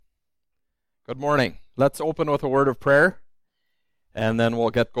Good morning. Let's open with a word of prayer, and then we'll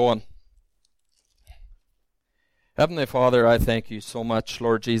get going. Heavenly Father, I thank you so much,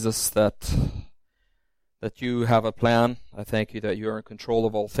 Lord Jesus, that you have a plan. I thank you that you are in control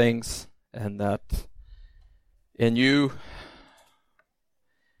of all things, and that in you,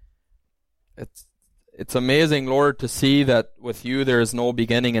 it's amazing, Lord, to see that with you there is no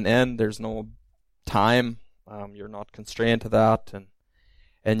beginning and end. There's no time. You're not constrained to that,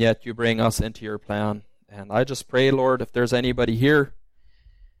 and yet you bring us into your plan. And I just pray, Lord, if there's anybody here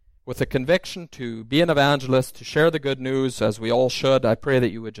with a conviction to be an evangelist, to share the good news, as we all should, I pray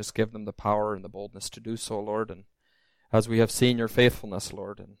that you would just give them the power and the boldness to do so, Lord, and as we have seen your faithfulness,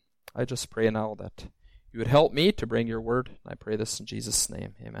 Lord. And I just pray now that you would help me to bring your word. I pray this in Jesus'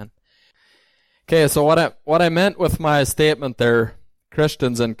 name. Amen. Okay, so what I meant with my statement there,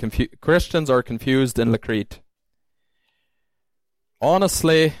 Christians are confused in Lakrit.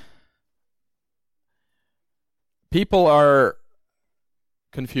 Honestly, people are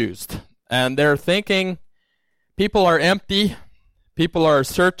confused, and they're thinking, people are empty, people are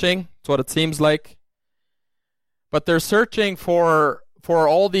searching, that's what it seems like, but they're searching for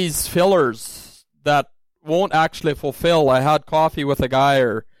all these fillers that won't actually fulfill. I had coffee with a guy,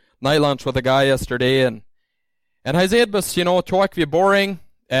 or night lunch with a guy yesterday, and I said, talk be boring,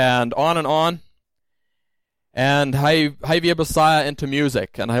 and on. And hij wir besaya into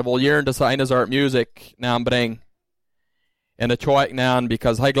music, and hij wil jaren dat eines art music naam bring in a choik naam,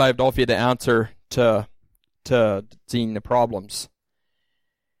 because hij gelooft of je the answer to seeing the problems.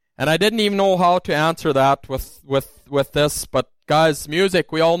 And I didn't even know how to answer that with this, but guys,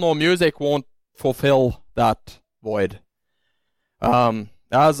 music, we all know music won't fulfill that void.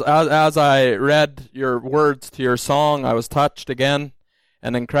 As I read your words to your song, I was touched again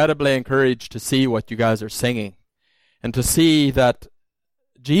and incredibly encouraged to see what you guys are singing and to see that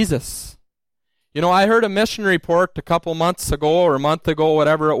Jesus. I heard a mission report a couple months ago or a month ago,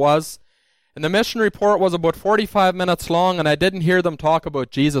 whatever it was, and the mission report was about 45 minutes long, and I didn't hear them talk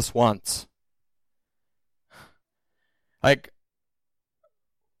about Jesus once. My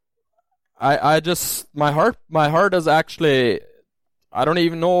heart is actually, I don't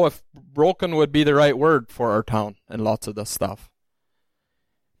even know if broken would be the right word for our town and lots of this stuff.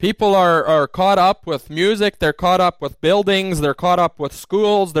 People are caught up with music, they're caught up with buildings, they're caught up with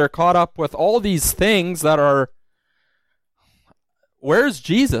schools, they're caught up with all these things that are, where's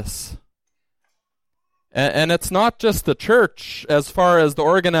Jesus? And it's not just the church as far as the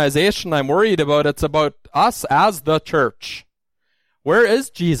organization I'm worried about, it's about us as the church. Where is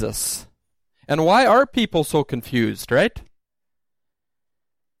Jesus? And why are people so confused, right?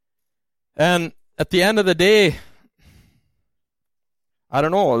 And at the end of the day, I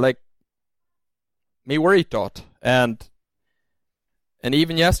don't know, me worried thought. And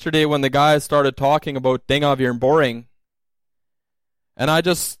even yesterday when the guys started talking about Dingavir and boring, and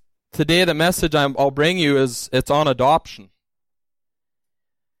today the message I'll bring you is, it's on adoption.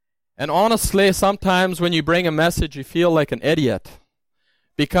 And honestly, sometimes when you bring a message, you feel like an idiot.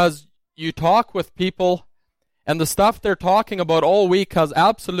 Because you talk with people, and the stuff they're talking about all week has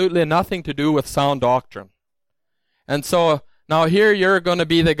absolutely nothing to do with sound doctrine. And so, now here you're going to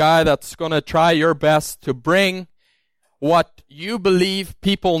be the guy that's going to try your best to bring what you believe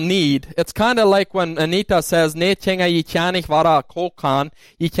people need. It's kind of like when Anita says, "Ne chenga yi chanik vara kokan,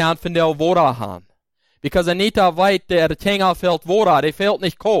 yi chan findel vora han." Because Anita weet der chenga fehlt vora, der fehlt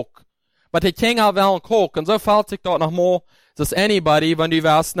nicht Coke. But der chenga wel Coke. Und so fällt sich dort noch mal, dass anybody, wenn du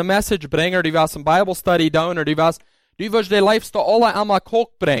was eine Message bringen, oder du was ein Bible Study down, oder du wirst der Leifste alle einmal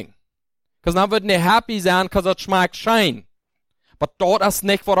Coke bringen. Because dann würden die happy sein, because es schmeckt schein. But dort is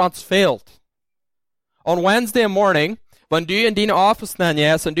nicht, wat ons fehlt. On Wednesday morning, when du in deine office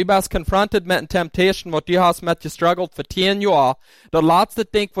nanjes and du bist confronted met een temptation, wat du hast met gestruggelt voor 10 jaar, de laatste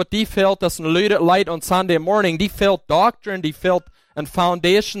ding wat die fehlt, is een light on Sunday morning, die fehlt doctrine, die fehlt een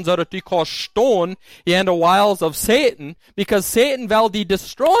foundation, zodat du kan staan in the wiles of Satan, because Satan wil die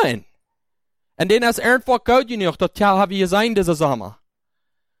destroyen. En den is einfach goed genoeg, dat ja, have je zijn deze zomer.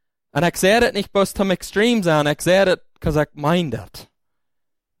 En ik zei het niet bloß zum Extrem zijn, ik zei het because I mind it.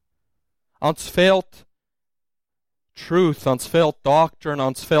 Ons fehlt truth, ons fehlt doctrine,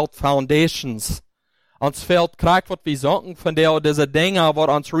 ons fehlt foundations. Ons fehlt krijgt wat we zoeken van deze dingen wat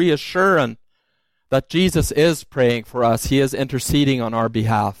ons reassuren that Jesus is praying for us. He is interceding on our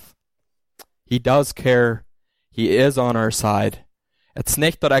behalf. He does care. He is on our side. It's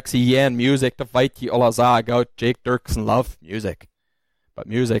nicht dat ik zie in music, dat weet je alle zeggen, Jake Derksen love music. But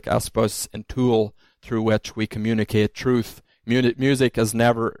music, I suppose, a tool through which we communicate truth. Music is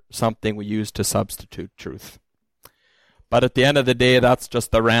never something we use to substitute truth. But at the end of the day, that's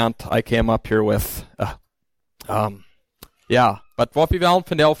just the rant I came up here with. But wat we wel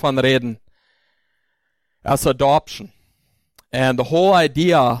vandaag van reden as adoption. And the whole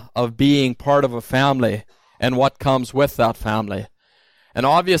idea of being part of a family and what comes with that family. And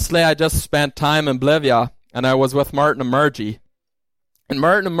obviously, I just spent time in Bolivia, and I was with Martin and Margie. And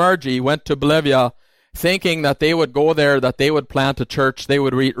Martin and Margie went to Bolivia thinking that they would go there, that they would plant a church, they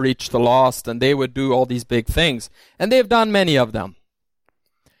would reach the lost, and they would do all these big things. And they've done many of them.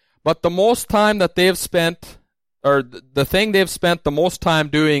 But the most time that they've spent, or the thing they've spent the most time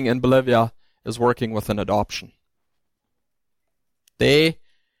doing in Bolivia is working with an adoption. They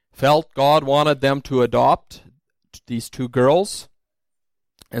felt God wanted them to adopt these two girls,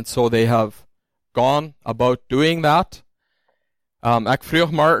 and so they have gone about doing that. Ek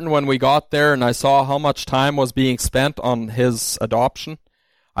vroeg Martin when we got there and I saw how much time was being spent on his adoption.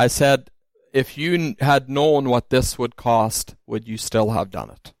 I said, if you had known what this would cost, would you still have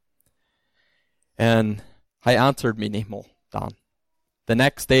done it? And he answered me niet more, Dan. The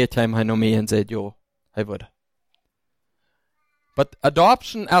next day came he me and said, jo, I would. But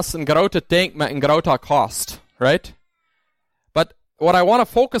adoption is een grote ding met een grote cost, right? But what I want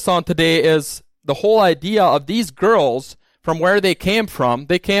to focus on today is the whole idea of these girls from where they came from.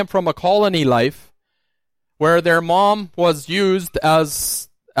 They came from a colony life where their mom was used as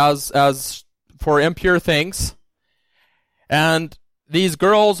for impure things. And these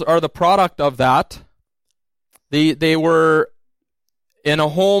girls are the product of that. They were in a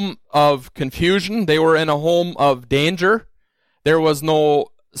home of confusion. They were in a home of danger. There was no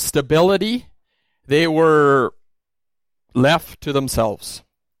stability. They were left to themselves.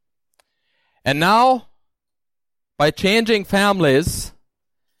 And now, by changing families,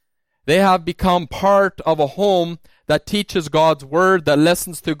 they have become part of a home that teaches God's word, that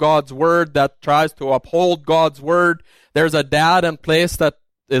listens to God's word, that tries to uphold God's word. There's a dad in place that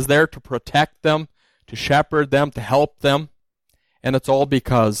is there to protect them, to shepherd them, to help them. And it's all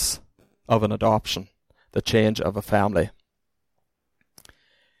because of an adoption, the change of a family.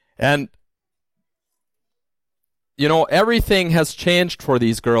 And, you know, everything has changed for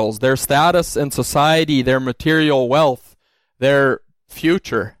these girls. Their status in society, their material wealth, their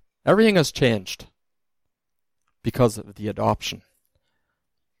future, everything has changed because of the adoption.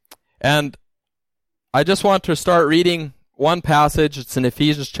 And I just want to start reading one passage. It's in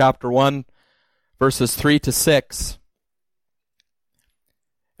Ephesians chapter 1, verses 3 to 6.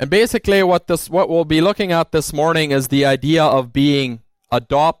 And basically what we'll be looking at this morning is the idea of being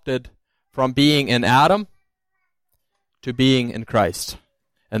adopted from being in Adam to being in Christ,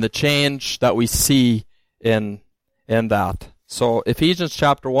 and the change that we see in that. So Ephesians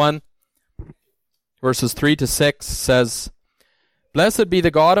chapter 1, verses 3 to 6 says, Blessed be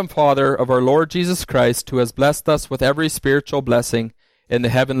the God and Father of our Lord Jesus Christ, who has blessed us with every spiritual blessing in the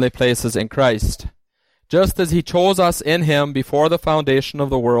heavenly places in Christ, just as he chose us in him before the foundation of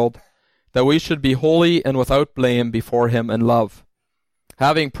the world, that we should be holy and without blame before him in love,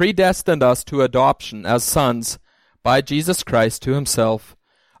 having predestined us to adoption as sons by Jesus Christ to himself,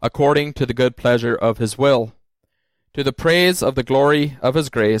 according to the good pleasure of his will, to the praise of the glory of his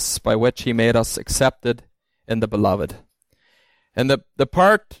grace, by which he made us accepted in the beloved. And the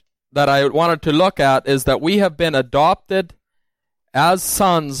part that I wanted to look at is that we have been adopted as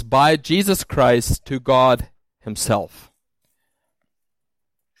sons by Jesus Christ to God himself.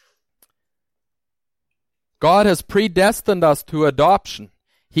 God has predestined us to adoption.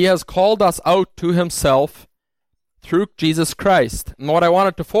 He has called us out to himself through Jesus Christ. And what I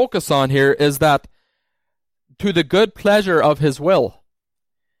wanted to focus on here is that to the good pleasure of his will.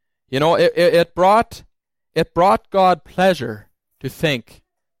 You know, it brought God pleasure to think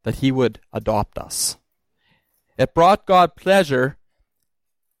that he would adopt us. It brought God pleasure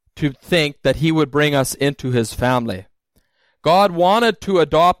to think that he would bring us into his family. God wanted to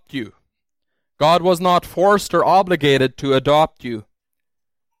adopt you. God was not forced or obligated to adopt you.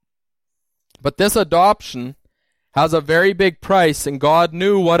 But this adoption has a very big price, and God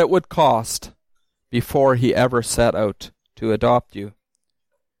knew what it would cost before he ever set out to adopt you.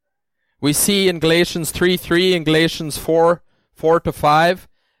 We see in Galatians 3:3 and Galatians 4:4-5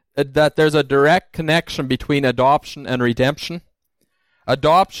 that there's a direct connection between adoption and redemption.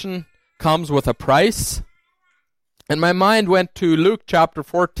 Adoption comes with a price. And my mind went to Luke chapter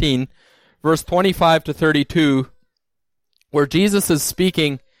 14, verse 25-32, where Jesus is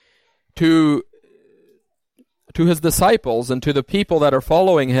speaking to his disciples and to the people that are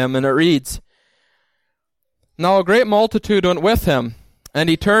following him, and it reads, Now a great multitude went with him, and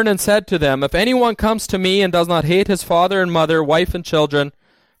he turned and said to them, If anyone comes to me and does not hate his father and mother, wife and children,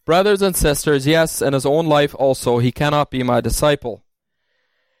 brothers and sisters, yes, and his own life also, he cannot be my disciple.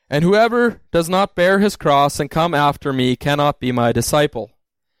 And whoever does not bear his cross and come after me cannot be my disciple.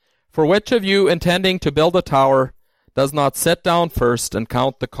 For which of you, intending to build a tower, does not sit down first and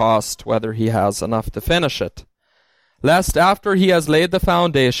count the cost, whether he has enough to finish it? Lest after he has laid the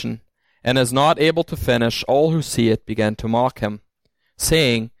foundation, and is not able to finish, all who see it begin to mock him,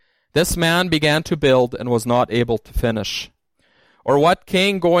 saying, This man began to build and was not able to finish. Or what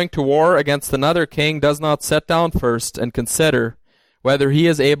king going to war against another king does not sit down first and consider whether he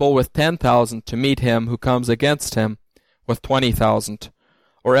is able with 10,000 to meet him who comes against him with 20,000?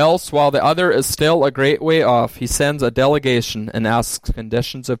 Or else, while the other is still a great way off, he sends a delegation and asks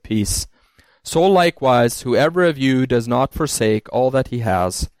conditions of peace. So likewise, whoever of you does not forsake all that he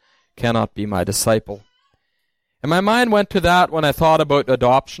has cannot be my disciple. And my mind went to that when I thought about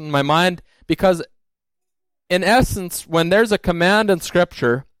adoption. My mind, because in essence, when there's a command in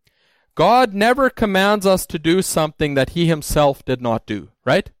Scripture, God never commands us to do something that he himself did not do,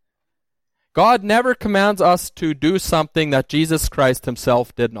 right? God never commands us to do something that Jesus Christ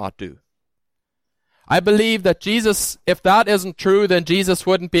himself did not do. I believe that Jesus, if that isn't true, then Jesus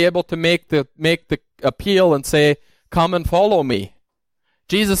wouldn't be able to make the appeal and say, come and follow me.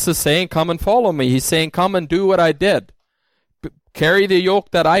 Jesus is saying, come and follow me. He's saying, come and do what I did. Carry the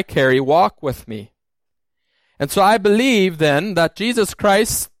yoke that I carry. Walk with me. And so I believe then that Jesus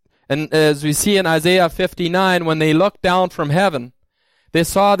Christ, and as we see in Isaiah 59, when they looked down from heaven, they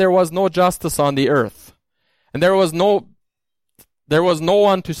saw there was no justice on the earth. And there was no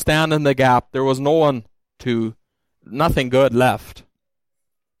one to stand in the gap. There was nothing good left.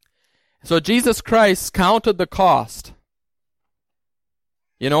 So Jesus Christ counted the cost.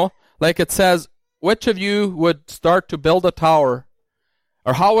 You know, like it says, which of you would start to build a tower?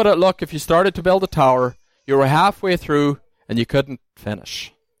 Or how would it look if you started to build a tower, you were halfway through, and you couldn't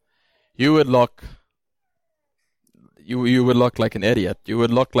finish? You would look like an idiot. You would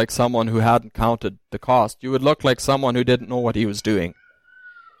look like someone who hadn't counted the cost. You would look like someone who didn't know what he was doing.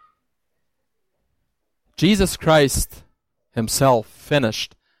 Jesus Christ himself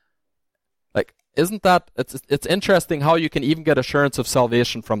finished. Like, isn't that, it's interesting how you can even get assurance of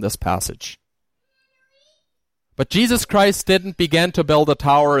salvation from this passage. But Jesus Christ didn't begin to build a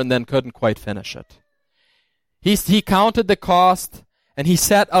tower and then couldn't quite finish it. He counted the cost, and he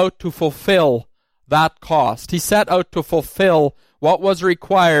set out to fulfill that cost. He set out to fulfill what was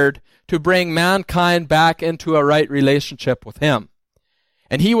required to bring mankind back into a right relationship with him.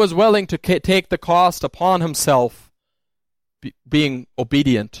 And he was willing to take the cost upon himself, being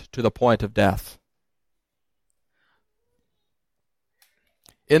obedient to the point of death.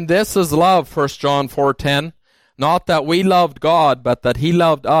 In this is love, 1 John 4:10, not that we loved God, but that he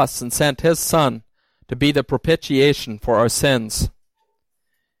loved us and sent his Son to be the propitiation for our sins.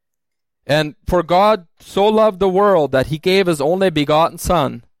 And for God so loved the world that he gave his only begotten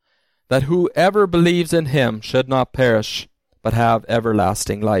Son, that whoever believes in him should not perish, but have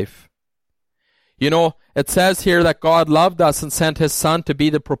everlasting life. You know, it says here that God loved us and sent his Son to be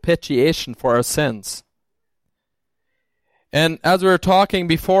the propitiation for our sins. And as we were talking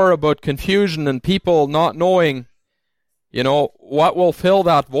before about confusion and people not knowing, you know, what will fill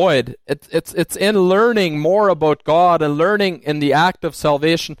that void, it's in learning more about God and learning in the act of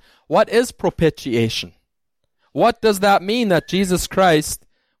salvation. What is propitiation? What does that mean that Jesus Christ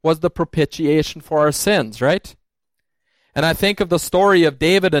was the propitiation for our sins, right? And I think of the story of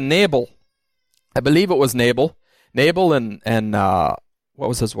David and Nabal. I believe it was Nabal. Nabal and what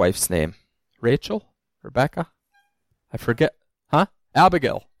was his wife's name? Rachel? Rebecca? I forget. Huh?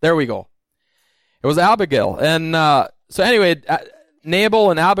 Abigail. There we go. It was Abigail. And so anyway,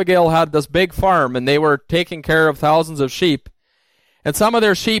 Nabal and Abigail had this big farm, and they were taking care of thousands of sheep. And some of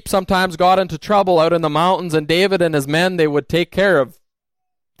their sheep sometimes got into trouble out in the mountains, and David and his men, they would take care of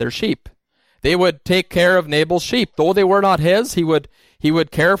their sheep. They would take care of Nabal's sheep. Though they were not his, he would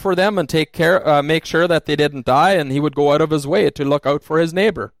care for them and make sure that they didn't die, and he would go out of his way to look out for his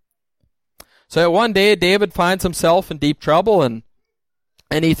neighbor. So one day, David finds himself in deep trouble, and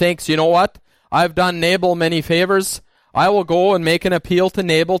he thinks, you know what? I've done Nabal many favors. I will go and make an appeal to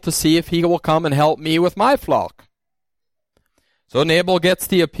Nabal to see if he will come and help me with my flock. So Nabal gets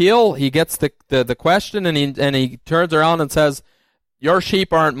the appeal. He gets the question, and he turns around and says, "Your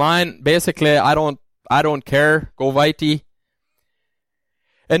sheep aren't mine. Basically, I don't care. Go vite."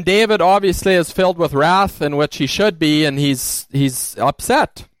 And David obviously is filled with wrath, in which he should be, and he's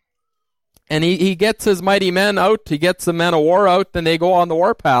upset. And he gets his mighty men out. He gets the men of war out, and they go on the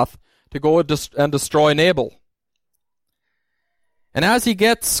warpath to go and destroy Nabal. And as he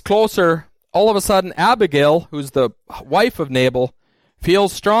gets closer, all of a sudden Abigail, who's the wife of Nabal,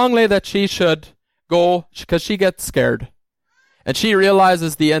 feels strongly that she should go because she gets scared. And she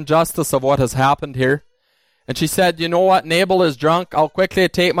realizes the injustice of what has happened here. And she said, you know what, Nabal is drunk. I'll quickly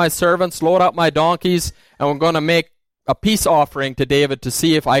take my servants, load up my donkeys, and we're going to make a peace offering to David to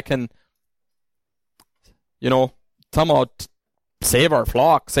see if I can, somehow save our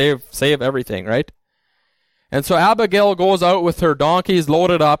flock, save everything, right? And so Abigail goes out with her donkeys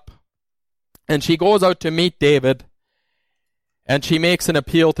loaded up, and she goes out to meet David, and she makes an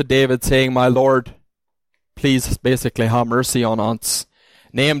appeal to David saying, my Lord, please basically have mercy on us.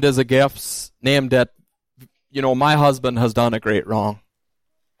 Named as a gift, named that, my husband has done a great wrong.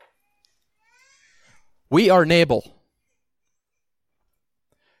 We are Nabal.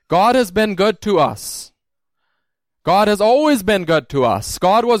 God has been good to us. God has always been good to us.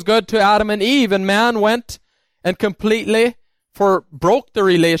 God was good to Adam and Eve, and man went and completely broke the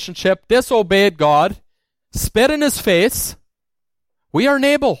relationship, disobeyed God, spit in his face. We are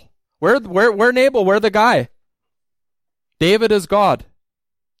Nabal. We're Nabal. We're the guy. David is God.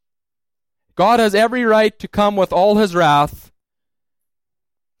 God has every right to come with all his wrath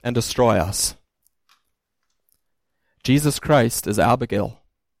and destroy us. Jesus Christ is Abigail.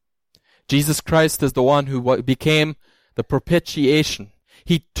 Jesus Christ is the one who became the propitiation.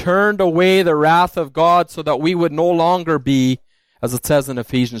 He turned away the wrath of God so that we would no longer be, as it says in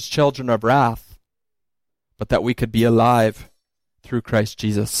Ephesians, children of wrath, but that we could be alive through Christ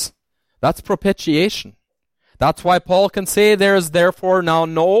Jesus. That's propitiation. That's why Paul can say there is therefore now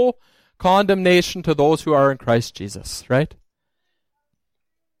no condemnation to those who are in Christ Jesus, right?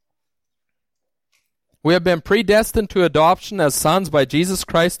 We have been predestined to adoption as sons by Jesus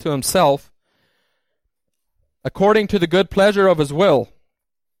Christ to himself, according to the good pleasure of his will.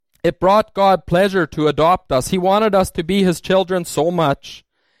 It brought God pleasure to adopt us. He wanted us to be his children so much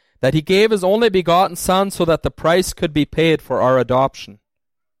that he gave his only begotten Son so that the price could be paid for our adoption.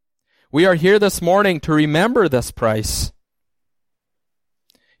 We are here this morning to remember this price.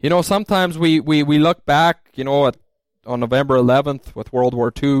 Sometimes we look back, on November 11th with World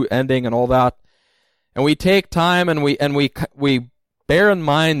War II ending and all that, and we take time and we bear in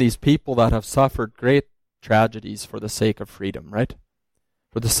mind these people that have suffered great tragedies for the sake of freedom, right?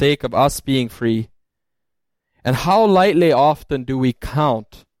 For the sake of us being free. And how lightly often do we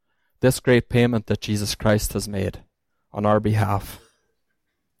count this great payment that Jesus Christ has made on our behalf?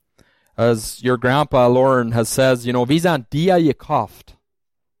 As your grandpa Lauren has says, wie zijn dia gekauft.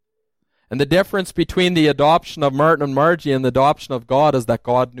 And the difference between the adoption of Martin and Margie and the adoption of God is that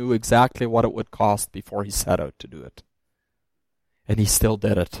God knew exactly what it would cost before he set out to do it. And he still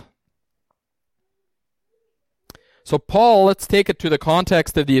did it. So Paul, let's take it to the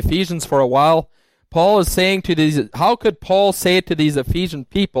context of the Ephesians for a while. Paul is saying to these, how could Paul say to these Ephesian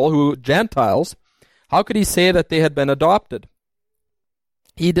people, Gentiles, how could he say that they had been adopted?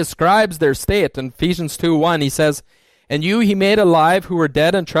 He describes their state in Ephesians 2:1. He says, and you he made alive who were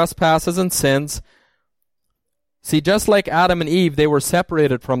dead in trespasses and sins. See, just like Adam and Eve, they were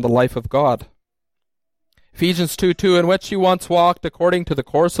separated from the life of God. Ephesians 2:2, in which you once walked according to the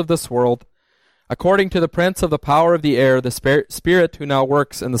course of this world, according to the prince of the power of the air, the spirit who now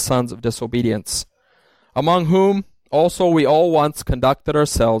works in the sons of disobedience, among whom also we all once conducted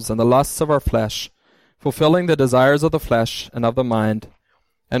ourselves in the lusts of our flesh, fulfilling the desires of the flesh and of the mind,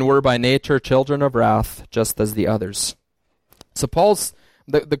 and were by nature children of wrath, just as the others. So Paul's,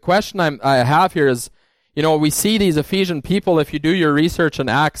 the question I have here is, we see these Ephesian people, if you do your research in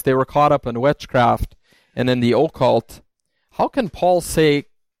Acts, they were caught up in witchcraft and in the occult. How can Paul say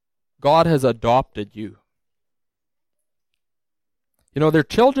God has adopted you? They're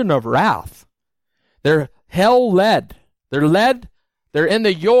children of wrath. They're hell-led. They're in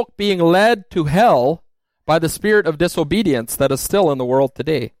the yoke being led to hell by the spirit of disobedience that is still in the world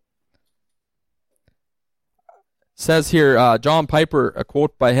today. Says here, John Piper, a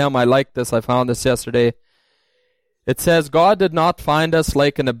quote by him, I like this, I found this yesterday. It says, God did not find us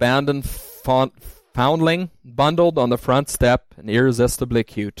like an abandoned foundling, bundled on the front step and irresistibly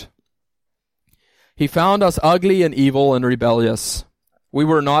cute. He found us ugly and evil and rebellious. We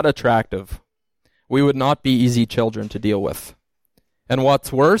were not attractive. We would not be easy children to deal with. And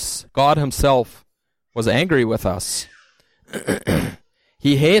what's worse, God himself was angry with us.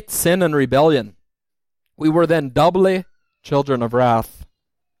 He hates sin and rebellion. We were then doubly children of wrath.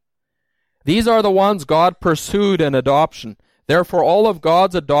 These are the ones God pursued in adoption. Therefore, all of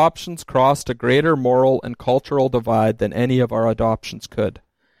God's adoptions crossed a greater moral and cultural divide than any of our adoptions could.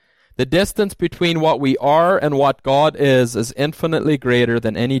 The distance between what we are and what God is infinitely greater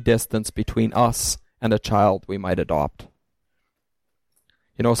than any distance between us and a child we might adopt.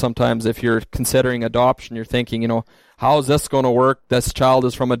 Sometimes if you're considering adoption, you're thinking, how is this going to work? This child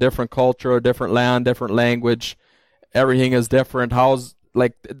is from a different culture, a different land, different language. Everything is different.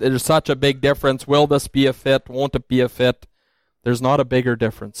 There's such a big difference. Will this be a fit? Won't it be a fit? There's not a bigger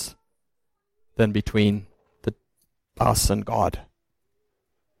difference than between us and God.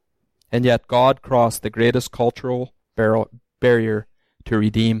 And yet God crossed the greatest cultural barrier to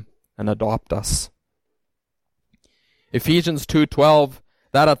redeem and adopt us. Ephesians 2:12,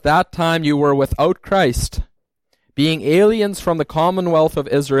 that at that time you were without Christ, being aliens from the commonwealth of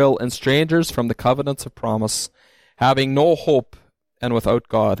Israel and strangers from the covenants of promise, having no hope and without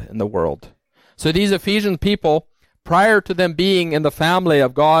God in the world. So these Ephesian people, prior to them being in the family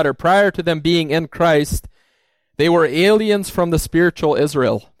of God or prior to them being in Christ, they were aliens from the spiritual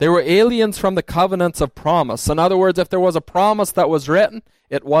Israel. They were aliens from the covenants of promise. In other words, if there was a promise that was written,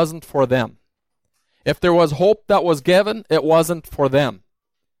 it wasn't for them. If there was hope that was given, it wasn't for them.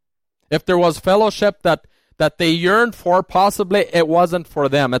 If there was fellowship that they yearned for, possibly it wasn't for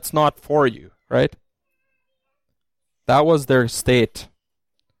them. It's not for you, right? That was their state.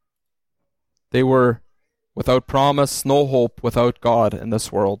 They were without promise, no hope, without God in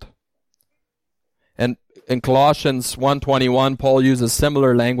this world. And in Colossians 1:21, Paul uses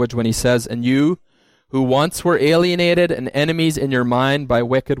similar language when he says, "And you, who once were alienated and enemies in your mind by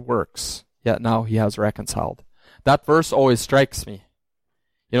wicked works, yet now he has reconciled." That verse always strikes me.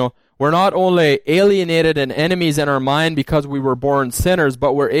 We're not only alienated and enemies in our mind because we were born sinners,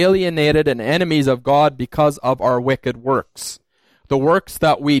 but we're alienated and enemies of God because of our wicked works. The works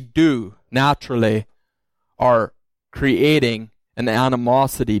that we do naturally are creating an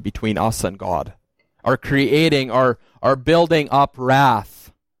animosity between us and God, are building up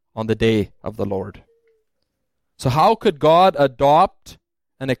wrath on the day of the Lord. So how could God adopt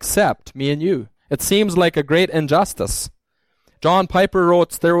and accept me and you? It seems like a great injustice. John Piper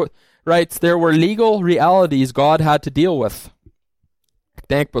writes, there were legal realities God had to deal with. Ik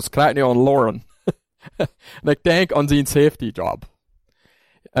denk beschrijft nu aan Lauren. En ik denk aan zijn safety job.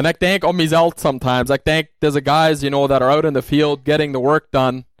 And I think on myself sometimes. I think there's a guys, that are out in the field getting the work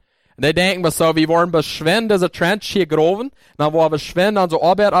done. And they denken so, vi worden beschwind as a trench hier groven. Dan var vi schwind an so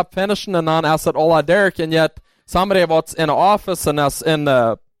arbeid up finishen and dan as it all derk. And yet somebody what's in an office and us in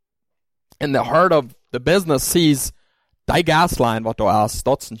the heart of the business sees die gas line what to us.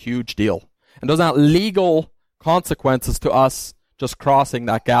 That's a huge deal. And those aren't legal consequences to us just crossing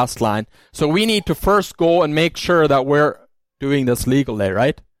that gas line. So we need to first go and make sure that we're doing this legally,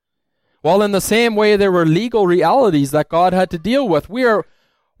 right? Well, in the same way, there were legal realities that God had to deal with. We're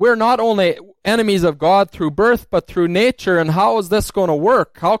not only enemies of God through birth, but through nature. And how is this going to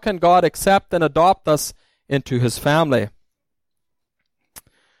work? How can God accept and adopt us into his family?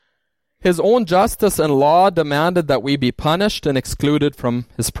 His own justice and law demanded that we be punished and excluded from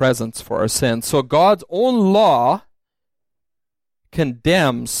his presence for our sins. So God's own law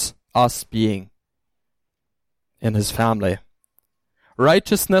condemns us being in his family.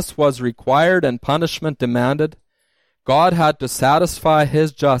 Righteousness was required and punishment demanded. God had to satisfy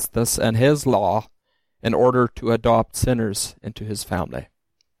his justice and his law in order to adopt sinners into his family.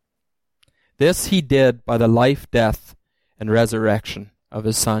 This he did by the life, death, and resurrection of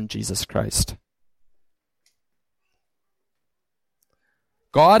his Son, Jesus Christ.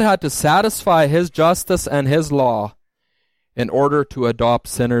 God had to satisfy his justice and his law in order to adopt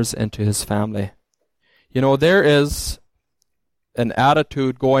sinners into his family. There is an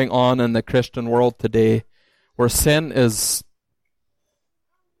attitude going on in the Christian world today where sin is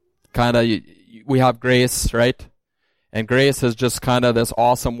kind of, we have grace, right? And grace is just kind of this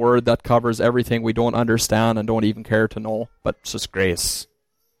awesome word that covers everything we don't understand and don't even care to know, but it's just grace.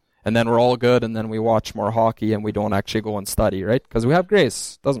 And then we're all good, and then we watch more hockey and we don't actually go and study, right? Because we have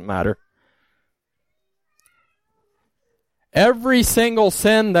grace. Doesn't matter. Every single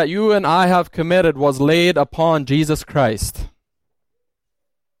sin that you and I have committed was laid upon Jesus Christ.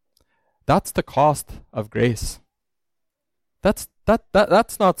 That's the cost of grace. That's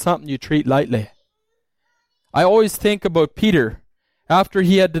not something you treat lightly. I always think about Peter after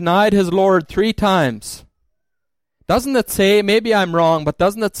he had denied his Lord 3 times. Doesn't it say, maybe I'm wrong, but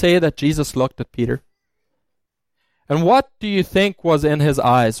doesn't it say that Jesus looked at Peter? And what do you think was in his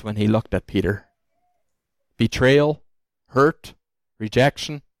eyes when he looked at Peter? Betrayal, hurt,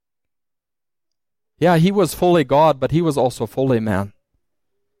 rejection. Yeah, he was fully God, but he was also fully man.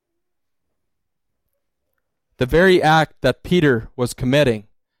 The very act that Peter was committing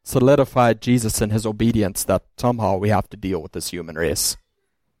solidified Jesus in his obedience, that somehow we have to deal with this human race.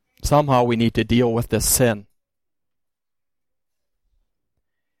 Somehow we need to deal with this sin.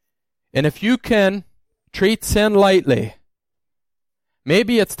 And if you can treat sin lightly,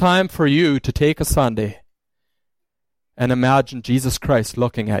 maybe it's time for you to take a Sunday and imagine Jesus Christ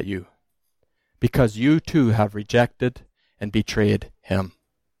looking at you, because you too have rejected and betrayed him.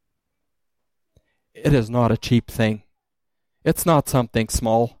 It is not a cheap thing. It's not something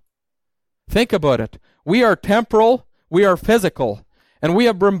small. Think about it. We are temporal, we are physical, and we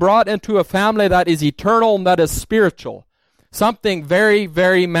have been brought into a family that is eternal and that is spiritual. Something very,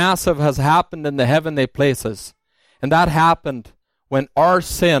 very massive has happened in the heavenly places. And that happened when our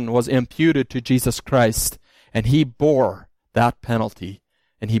sin was imputed to Jesus Christ, and he bore that penalty,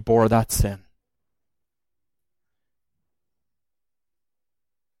 and he bore that sin.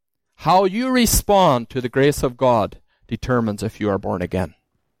 How you respond to the grace of God determines if you are born again.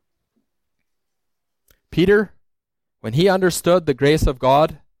 Peter, when he understood the grace of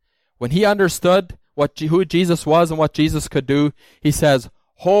God, when he understood who Jesus was and what Jesus could do, he says,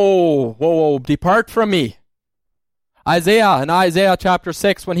 whoa, depart from me. In Isaiah chapter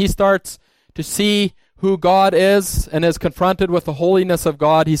 6, when he starts to see who God is and is confronted with the holiness of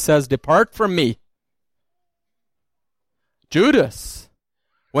God, he says, depart from me. Judas,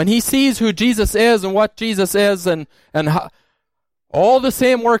 when he sees who Jesus is and what Jesus is and all the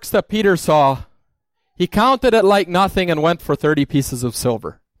same works that Peter saw, he counted it like nothing and went for 30 pieces of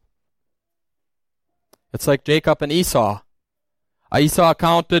silver. It's like Jacob and Esau. Esau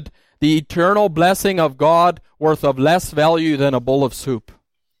counted the eternal blessing of God worth of less value than a bowl of soup.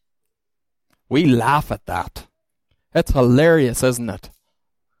 We laugh at that. It's hilarious, isn't it?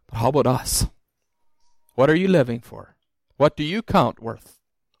 But how about us? What are you living for? What do you count worth?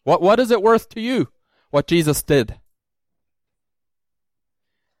 What is it worth to you, what Jesus did?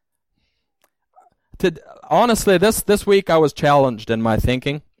 Honestly, this week I was challenged in my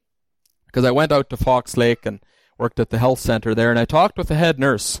thinking, because I went out to Fox Lake and worked at the health center there, and I talked with the head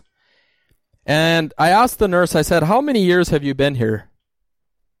nurse. And I asked the nurse, I said, how many years have you been here?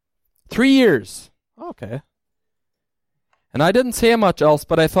 3 years. Okay. And I didn't say much else,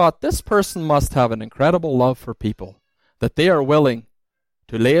 but I thought, this person must have an incredible love for people, that they are willing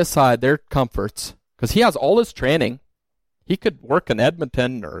to lay aside their comforts, because he has all his training. He could work in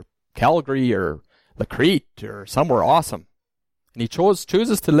Edmonton or Calgary or La Crete or somewhere awesome. And he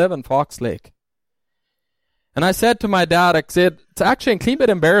chooses to live in Fox Lake. And I said to my dad, I said, it's actually a clean bit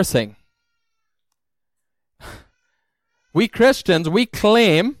embarrassing. We Christians, we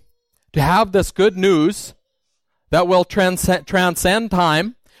claim to have this good news that will transcend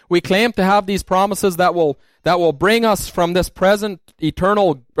time. We claim to have these promises that will bring us from this present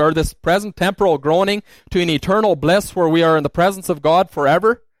eternal, or this present temporal groaning, to an eternal bliss where we are in the presence of God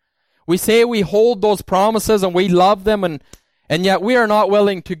forever. We say we hold those promises and we love them, and yet we are not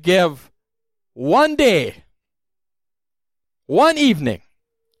willing to give one day, one evening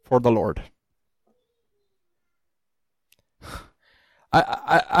for the Lord.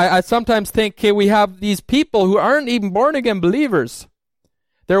 I sometimes think, okay, we have these people who aren't even born again believers.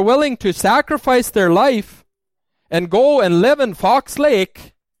 They're willing to sacrifice their life and go and live in Fox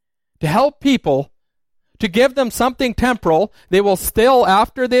Lake to help people, to give them something temporal. They will still,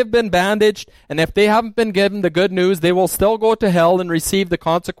 after they've been bandaged, and if they haven't been given the good news, they will still go to hell and receive the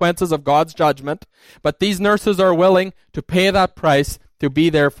consequences of God's judgment. But these nurses are willing to pay that price to be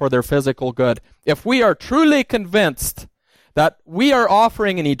there for their physical good. If we are truly convinced that we are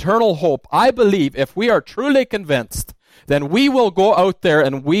offering an eternal hope, I believe if we are truly convinced, then we will go out there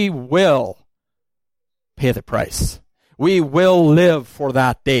and we will pay the price. We will live for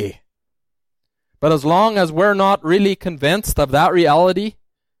that day. But as long as we're not really convinced of that reality,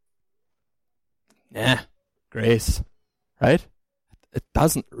 grace, right? It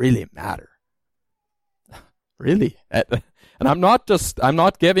doesn't really matter. Really. And I'm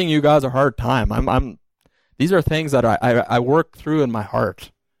not giving you guys a hard time. These are things that I work through in my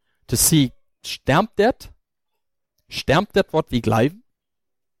heart to see, stemmt det what vi glauben?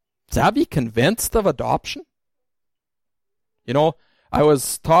 Are we convinced of adoption? You know, I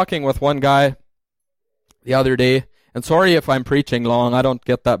was talking with one guy the other day, and sorry if I'm preaching long, I don't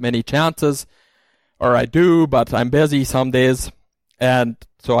get that many chances, or I do, but I'm busy some days, and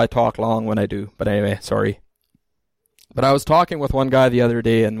so I talk long when I do, but anyway, sorry. But I was talking with one guy the other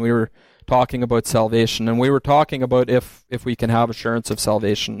day, and we were talking about salvation, and we were talking about if we can have assurance of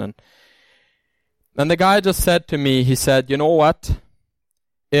salvation, and the guy just said to me, he said, you know what,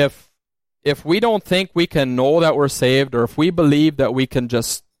 if we don't think we can know that we're saved, or if we believe that we can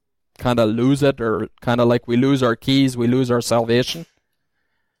just kind of lose it, or kind of like we lose our keys, we lose our salvation,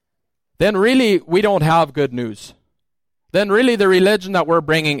 then really we don't have good news. Then really the religion that we're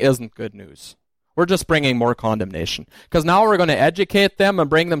bringing isn't good news. We're just bringing more condemnation. Because now we're going to educate them and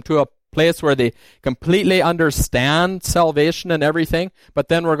bring them to place where they completely understand salvation and everything, but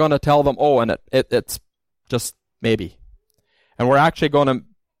then we're going to tell them, oh, and it's just maybe. And we're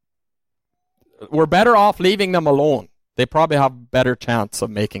better off leaving them alone. They probably have a better chance of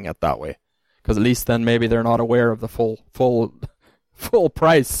making it that way. Because at least then maybe they're not aware of the full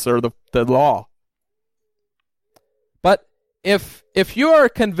price or the law. But if you are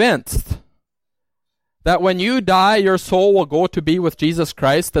convinced that when you die, your soul will go to be with Jesus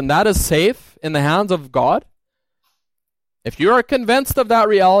Christ, then that is safe in the hands of God. If you are convinced of that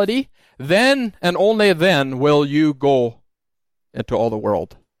reality, then and only then will you go into all the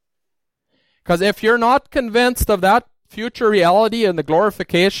world. Because if you're not convinced of that future reality and the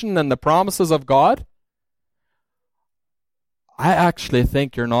glorification and the promises of God, I actually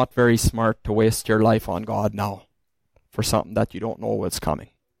think you're not very smart to waste your life on God now for something that you don't know what's coming.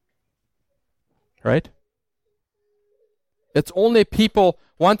 Right? It's only people,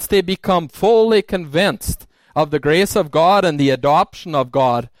 once they become fully convinced of the grace of God and the adoption of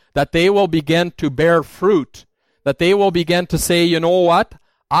God, that they will begin to bear fruit, that they will begin to say, you know what?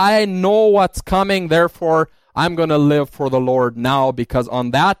 I know what's coming, therefore I'm going to live for the Lord now, because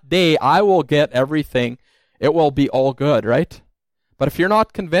on that day I will get everything. It will be all good, right? But if you're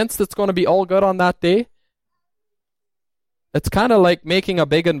not convinced it's going to be all good on that day, it's kind of like making a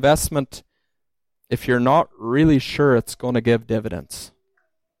big investment if you're not really sure it's going to give dividends.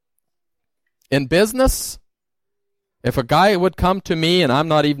 In business, if a guy would come to me, and I'm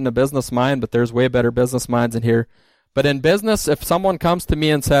not even a business mind, but there's way better business minds in here. But in business, if someone comes to me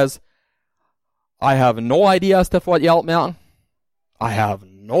and says, I have no idea as til wat hjälp med. I have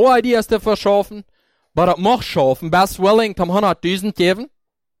no idea as til for schaffen, but it mag schaffen, best willing til 100,000 geben.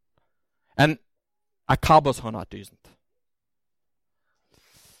 And I kabos 100,000.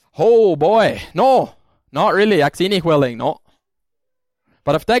 Oh boy, no, not really, jeg er ikke willing, no.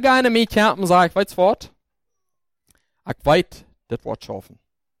 But if that guy to me kommer og siger, vet du hvad? Jeg vet det var schaffen.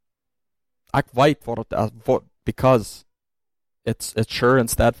 Jeg vet hvor det er, because it's sure and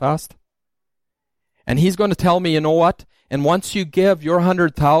steadfast. And he's going to tell me, you know what? And once you give your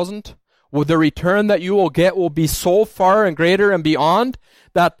 100,000, well, the return that you will get will be so far and greater and beyond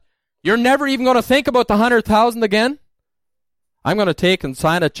that you're never even going to think about the 100,000 again. I'm going to take and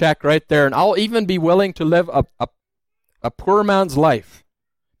sign a check right there, and I'll even be willing to live a poor man's life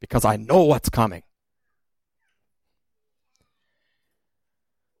because I know what's coming.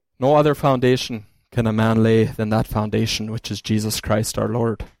 No other foundation can a man lay than that foundation, which is Jesus Christ our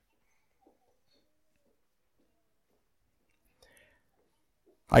Lord.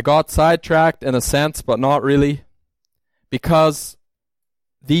 I got sidetracked in a sense, but not really, because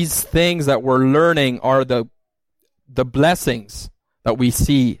these things that we're learning are the blessings that we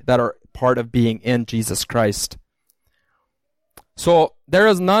see that are part of being in Jesus Christ. So, there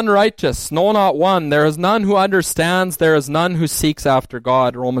is none righteous, no, not one. There is none who understands. There is none who seeks after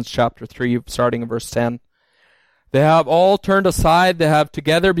God. Romans chapter 3, starting in verse 10. They have all turned aside. They have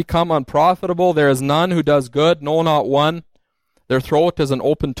together become unprofitable. There is none who does good, no, not one. Their throat is an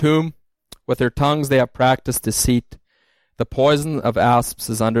open tomb. With their tongues they have practiced deceit. The poison of asps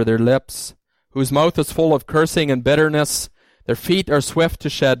is under their lips, whose mouth is full of cursing and bitterness. Their feet are swift to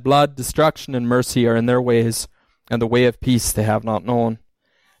shed blood. Destruction and mercy are in their ways, and the way of peace they have not known.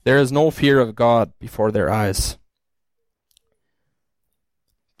 There is no fear of God before their eyes.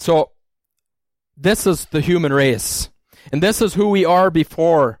 So, this is the human race. And this is who we are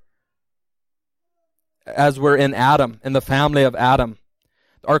before, as we're in Adam, in the family of Adam.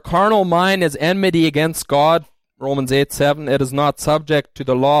 Our carnal mind is enmity against God. Romans 8:7. It is not subject to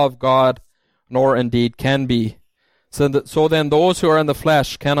the law of God, nor indeed can be. So then those who are in the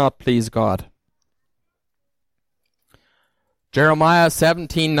flesh cannot please God. Jeremiah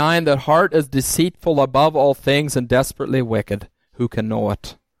 17:9, the heart is deceitful above all things and desperately wicked. Who can know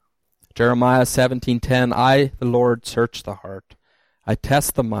it? Jeremiah 17:10, I, the Lord, search the heart. I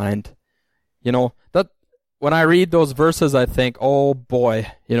test the mind. You know, that when I read those verses, I think, oh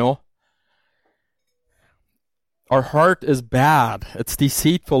boy, you know, our heart is bad. It's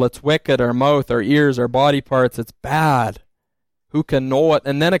deceitful. It's wicked. Our mouth, our ears, our body parts, it's bad. Who can know it?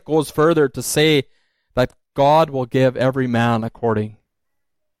 And then it goes further to say that God will give every man according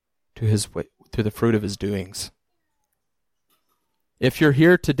to the fruit of his doings. If you're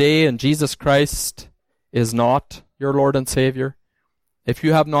here today and Jesus Christ is not your Lord and Savior, if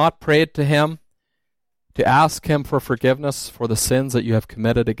you have not prayed to him to ask him for forgiveness for the sins that you have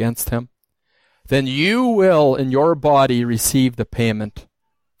committed against him, then you will in your body receive the payment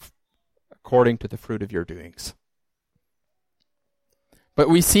according to the fruit of your doings. But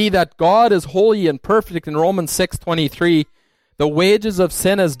we see that God is holy and perfect in Romans 6:23. The wages of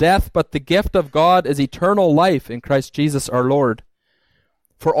sin is death, but the gift of God is eternal life in Christ Jesus our Lord.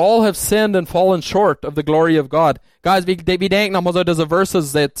 For all have sinned and fallen short of the glory of God. Guys, vi denker om altså disse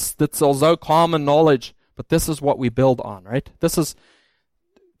verses that's also common knowledge, but this is what we build on, right? This is,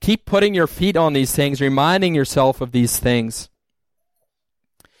 keep putting your feet on these things, reminding yourself of these things.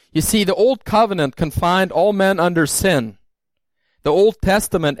 You see, the Old Covenant confined all men under sin. The Old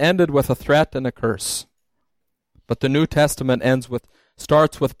Testament ended with a threat and a curse. But the New Testament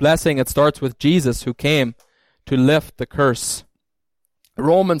starts with blessing. It starts with Jesus, who came to lift the curse.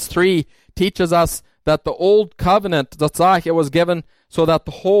 Romans 3 teaches us that the Old Covenant, it was given so that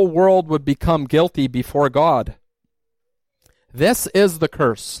the whole world would become guilty before God. This is the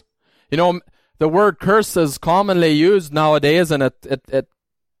curse. You know, the word curse is commonly used nowadays, and it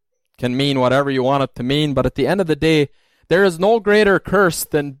can mean whatever you want it to mean, but at the end of the day, there is no greater curse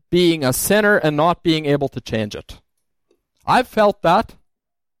than being a sinner and not being able to change it. I've felt that.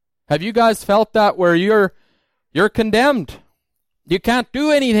 Have you guys felt that, where you're condemned? You can't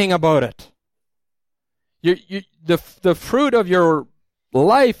do anything about it. The fruit of your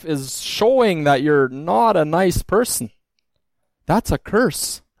life is showing that you're not a nice person. That's a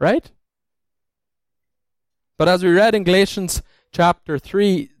curse, right? But as we read in Galatians chapter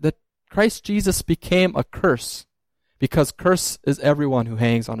 3, that Christ Jesus became a curse, because curse is everyone who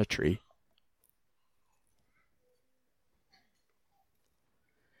hangs on a tree.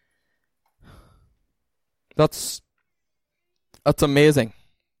 That's amazing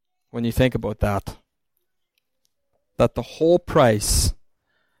when you think about that. That the whole price,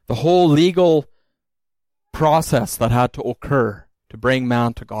 the whole legal process that had to occur to bring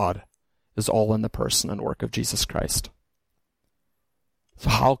man to God is all in the person and work of Jesus Christ. So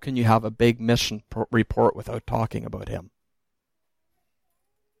how can you have a big mission report without talking about him?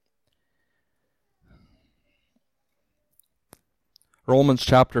 Romans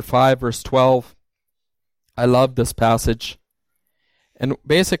chapter 5 verse 12. I love this passage. And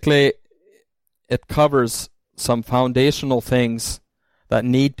basically, it covers some foundational things that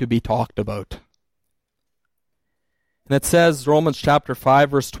need to be talked about. And it says, Romans chapter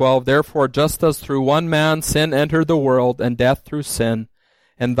 5 verse 12, therefore just as through one man sin entered the world, and death through sin,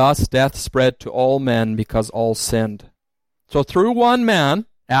 and thus death spread to all men because all sinned. So through one man,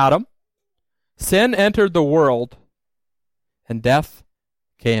 Adam, sin entered the world, and death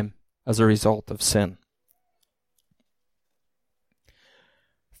came as a result of sin.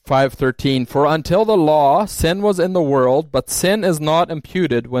 5:13, for until the law, sin was in the world, but sin is not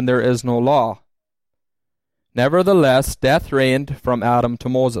imputed when there is no law. Nevertheless, death reigned from Adam to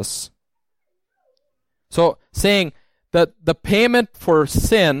Moses. So, saying that the payment for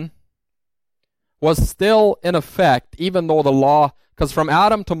sin was still in effect, even though the law, because from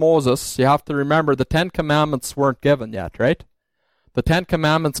Adam to Moses, you have to remember, the 10 Commandments weren't given yet, right? The 10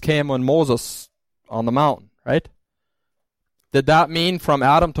 Commandments came when Moses on the mountain, right? Did that mean from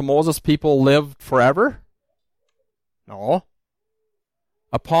Adam to Moses people lived forever? No.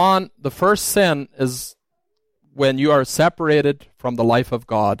 Upon the first sin is when you are separated from the life of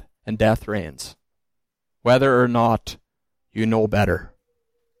God and death reigns, whether or not you know better.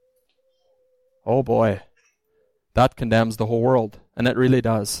 Oh boy, that condemns the whole world, and it really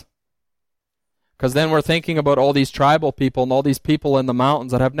does. Because then we're thinking about all these tribal people and all these people in the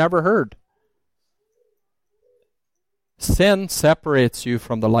mountains that have never heard. Sin separates you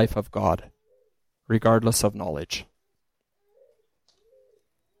from the life of God, regardless of knowledge.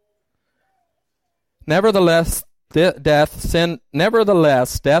 Nevertheless, death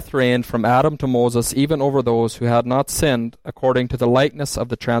reigned from Adam to Moses, even over those who had not sinned, according to the likeness of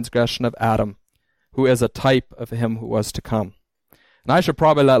the transgression of Adam, who is a type of him who was to come. And I should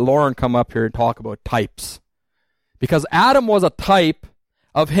probably let Lauren come up here and talk about types. Because Adam was a type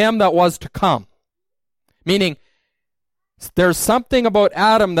of him that was to come. Meaning, there's something about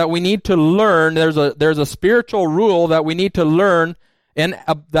Adam that we need to learn. There's a spiritual rule that we need to learn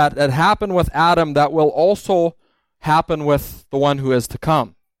that happened with Adam that will also happen with the one who is to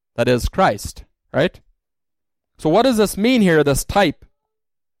come. That is Christ, right? So what does this mean here, this type?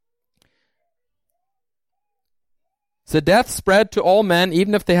 So death spread to all men,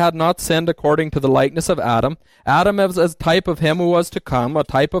 even if they had not sinned, according to the likeness of Adam. Adam is a type of him who was to come, a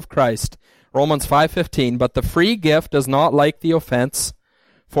type of Christ. Romans 5:15, but the free gift is not like the offense.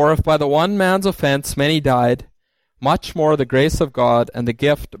 For if by the one man's offense many died, much more the grace of God and the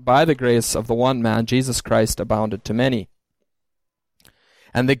gift by the grace of the one man, Jesus Christ, abounded to many.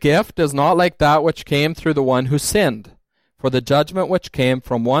 And the gift is not like that which came through the one who sinned. For the judgment which came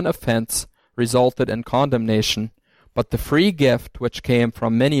from one offense resulted in condemnation, but the free gift which came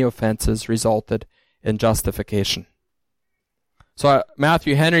from many offenses resulted in justification. So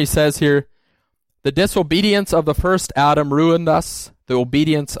Matthew Henry says here, the disobedience of the first Adam ruined us. The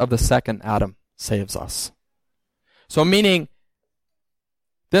obedience of the second Adam saves us. So meaning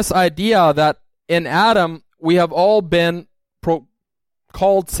this idea that in Adam we have all been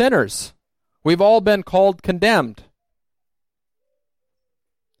called sinners. We've all been called condemned.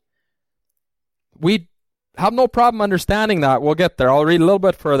 We have no problem understanding that. We'll get there. I'll read a little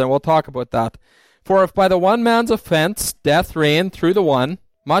bit further and we'll talk about that. For if by the one man's offense death reigned through the one,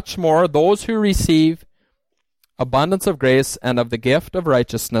 much more those who receive abundance of grace and of the gift of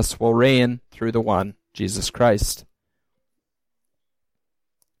righteousness will reign through the one, Jesus Christ.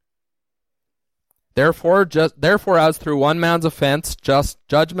 Therefore, as through one man's offense just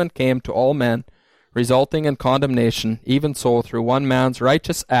judgment came to all men, resulting in condemnation, even so through one man's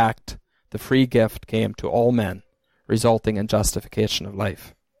righteous act the free gift came to all men, resulting in justification of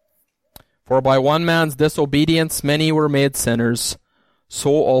life. For by one man's disobedience many were made sinners, so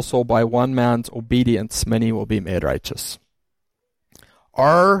also by one man's obedience many will be made righteous.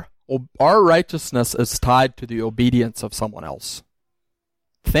 Our righteousness is tied to the obedience of someone else.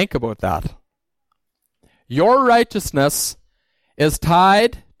 Think about that. Your righteousness is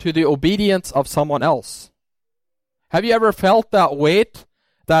tied to the obedience of someone else. Have you ever felt that weight,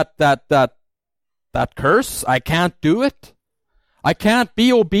 that curse? I can't do it. I can't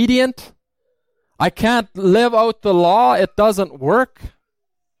be obedient. I can't live out the law. It doesn't work.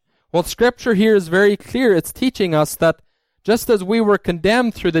 Well, Scripture here is very clear. It's teaching us that just as we were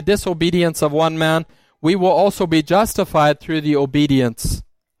condemned through the disobedience of one man, we will also be justified through the obedience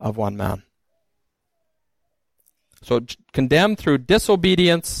of one man. So condemned through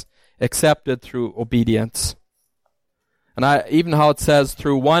disobedience, accepted through obedience. And even how it says,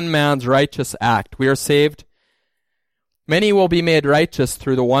 through one man's righteous act, we are saved. Many will be made righteous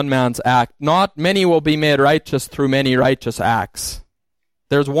through the one man's act. Not many will be made righteous through many righteous acts.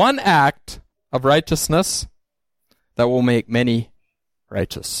 There's one act of righteousness that will make many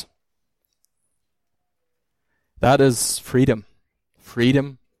righteous. That is freedom.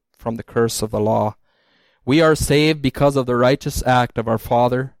 Freedom from the curse of the law. We are saved because of the righteous act of our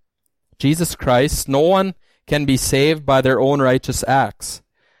Father, Jesus Christ. No one can be saved by their own righteous acts.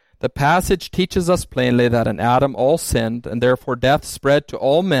 The passage teaches us plainly that in Adam all sinned, and therefore death spread to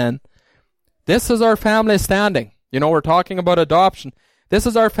all men. This is our family standing. You know, we're talking about adoption. This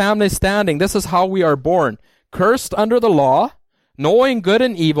is our family standing. This is how we are born. Cursed under the law, knowing good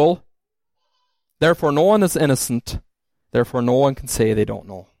and evil. Therefore no one is innocent. Therefore no one can say they don't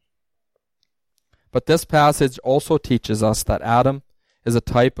know. But this passage also teaches us that Adam is a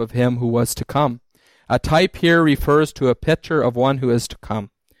type of him who was to come. A type here refers to a picture of one who is to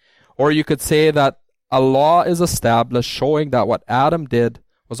come. Or you could say that a law is established showing that what Adam did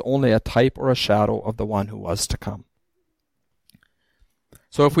was only a type or a shadow of the one who was to come.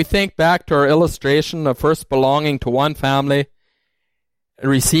 So if we think back to our illustration of first belonging to one family,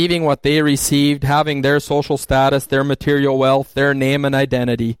 receiving what they received, having their social status, their material wealth, their name and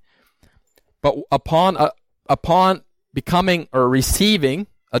identity, but upon becoming or receiving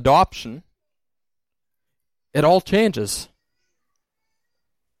adoption, it all changes.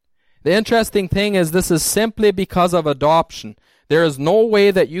 The interesting thing is this is simply because of adoption. There is no way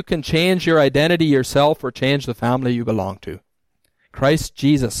that you can change your identity yourself or change the family you belong to. Christ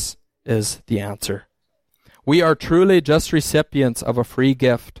Jesus is the answer. We are truly just recipients of a free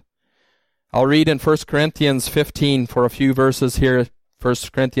gift. I'll read in 1 Corinthians 15 for a few verses here. 1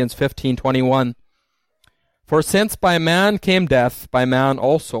 Corinthians 15:21. For since by man came death, by man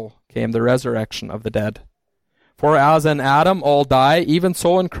also came the resurrection of the dead. For as in Adam all die, even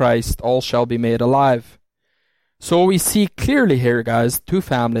so in Christ all shall be made alive. So we see clearly here, guys, two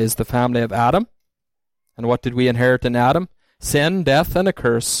families. The family of Adam. And what did we inherit in Adam? Sin, death, and a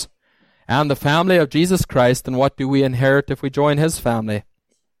curse. And the family of Jesus Christ. And what do we inherit if we join his family?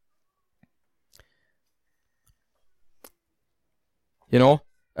 You know,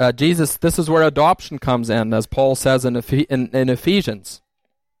 Jesus, this is where adoption comes in, as Paul says in Ephesians.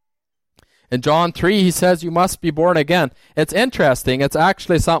 In John 3, he says you must be born again. It's interesting. It's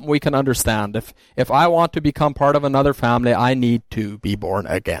actually something we can understand. If I want to become part of another family, I need to be born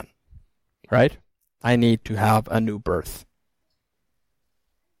again. Right? I need to have a new birth.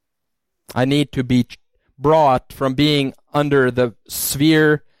 I need to be brought from being under the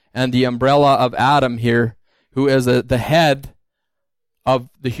sphere and the umbrella of Adam here, who is the head of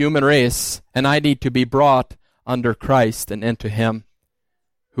the human race, and I need to be brought under Christ and into him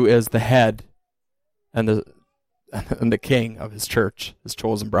who is the head and the king of his church, his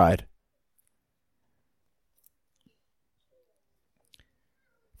chosen bride.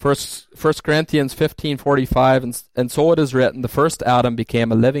 First Corinthians 15:45, and so it is written, the first Adam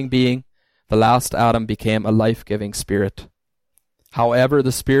became a living being, the last Adam became a life-giving spirit. However,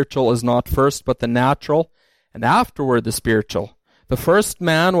 the spiritual is not first, but the natural, and afterward the spiritual. The first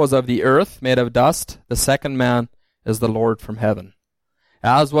man was of the earth, made of dust. The second man is the Lord from heaven.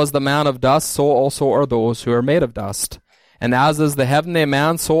 As was the man of dust, so also are those who are made of dust. And as is the heavenly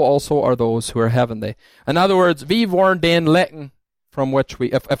man, so also are those who are heavenly. In other words, we born den lekken from which we,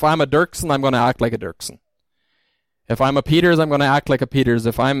 if I'm a Derksen, I'm going to act like a Derksen. If I'm a Peters, I'm going to act like a Peters.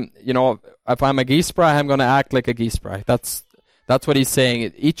 If I'm a Giesbrai, I'm going to act like a Giesbrai. That's what he's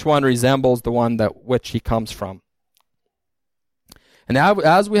saying. Each one resembles the one that which he comes from. And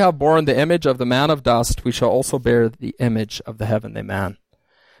as we have borne the image of the man of dust, we shall also bear the image of the heavenly man.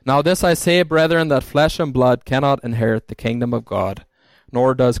 Now this I say, brethren, that flesh and blood cannot inherit the kingdom of God,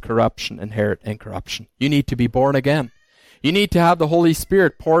 nor does corruption inherit incorruption. You need to be born again. You need to have the Holy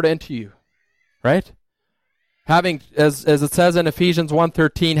Spirit poured into you, right? Having, as it says in Ephesians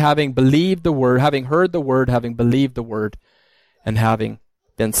 1:13, having believed the word, having heard the word, having believed the word, and having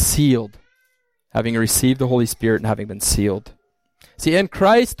been sealed, having received the Holy Spirit and having been sealed. See, in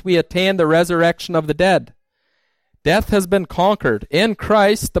Christ we attain the resurrection of the dead. Death has been conquered. In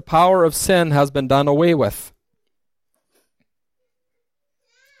Christ the power of sin has been done away with.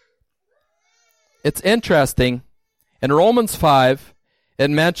 It's interesting. In Romans 5, it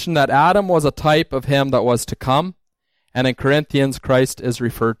mentioned that Adam was a type of him that was to come, and in Corinthians, Christ is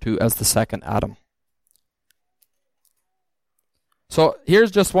referred to as the second Adam. So here's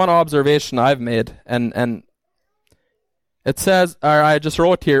just one observation I've made, and it says, or I just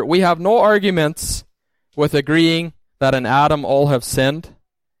wrote here, we have no arguments with agreeing that in Adam all have sinned,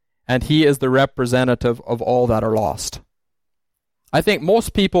 and he is the representative of all that are lost. I think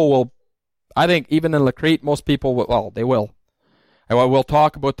most people will, even in Lacrete, most people will, well, they will. We'll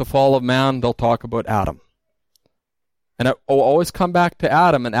talk about the fall of man, they'll talk about Adam. And it will always come back to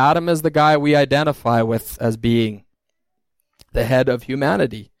Adam, and Adam is the guy we identify with as being the head of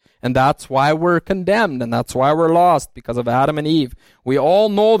humanity. And that's why we're condemned, and that's why we're lost, because of Adam and Eve. We all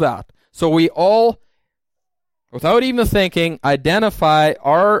know that. So we all, without even thinking, identify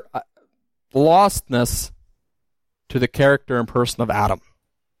our lostness to the character and person of Adam.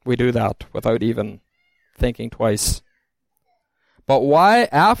 We do that without even thinking twice. But why,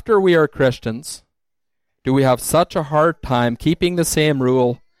 after we are Christians, do we have such a hard time keeping the same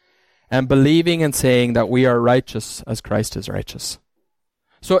rule and believing and saying that we are righteous as Christ is righteous?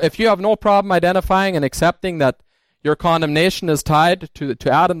 So if you have no problem identifying and accepting that your condemnation is tied to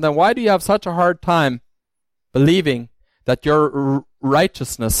Adam, then why do you have such a hard time believing that your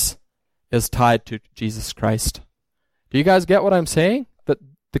righteousness is tied to Jesus Christ? Do you guys get what I'm saying?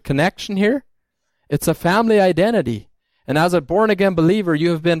 The connection here? It's a family identity. And as a born-again believer, you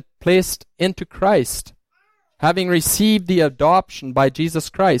have been placed into Christ, having received the adoption by Jesus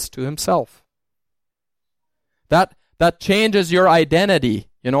Christ to himself. That changes your identity.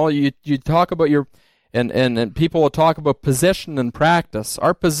 You know, you talk about your, and people will talk about position and practice.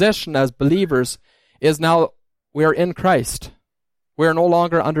 Our position as believers is now we are in Christ. We are no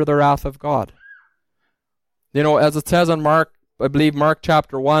longer under the wrath of God. You know, as it says in Mark, I believe Mark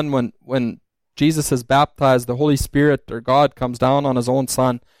chapter 1, when Jesus is baptized, the Holy Spirit or God comes down on his own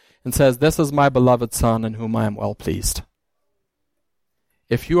Son and says, "This is my beloved Son in whom I am well pleased."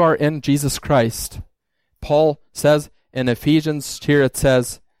 If you are in Jesus Christ, Paul says in Ephesians here, it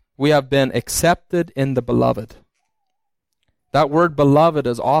says, we have been accepted in the beloved. That word beloved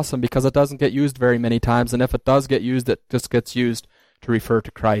is awesome because it doesn't get used very many times, and if it does get used, it just gets used to refer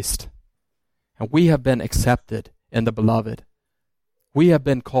to Christ. And we have been accepted in the beloved. We have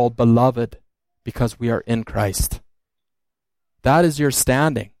been called beloved because we are in Christ. That is your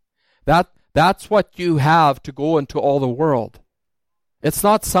standing. That's what you have to go into all the world. It's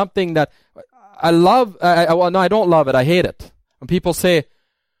not something that I love. No, I don't love it. I hate it. When people say,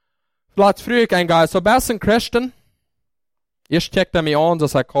 "Let's freak en guy, so best in Christian." Eerst checkte hij me aan,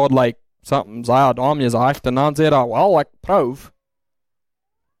 dus I called like something, zei om je zegt, en dan zei hij, "Well, like proof."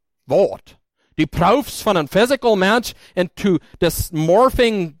 What? Die proofs van een physical mens into this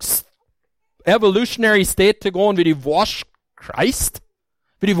morphing evolutionary state te gaan wie die was Christ?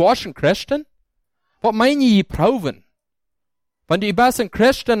 Wie die was een Christen? Wat meen je proeven? Want je bent een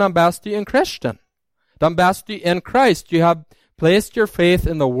Christen, dan best je een Christen. Dan best je in Christ. You have placed your faith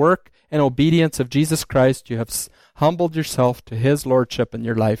in the work and obedience of Jesus Christ. You have humbled yourself to his lordship in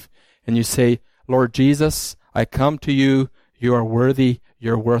your life. And you say, "Lord Jesus, I come to you. You are worthy.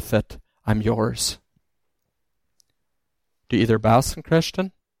 You're worth it. I'm yours." Do you either best in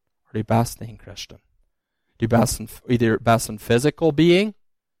Christian or do you best in Christian? Do you best in either best in physical being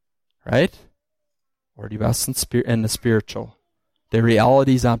Right? Or die besten in the spiritual. De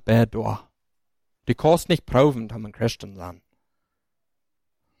realities aan bed door. Die kost niet proven dat men Christen zijn.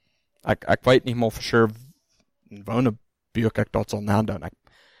 Ik weet niet meer voor sure wanneer buik ik dat zal nadoen.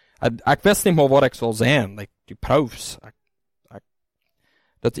 Ik wist niet meer wat ik zal zijn. Like, die proofs.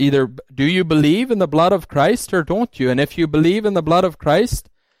 That's either, do you believe in the blood of Christ or don't you? And if you believe in the blood of Christ,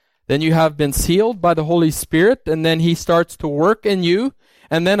 then you have been sealed by the Holy Spirit, and then He starts to work in you,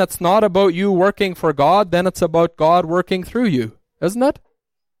 and then it's not about you working for God, then it's about God working through you. Isn't it?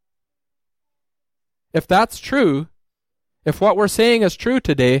 If that's true, if what we're saying is true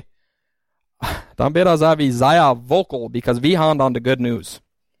today, dan bid as we sehr vocal, because we hand on the good news.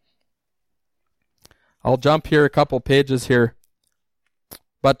 I'll jump here a couple pages here.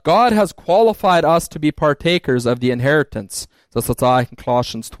 But God has qualified us to be partakers of the inheritance. Das ist in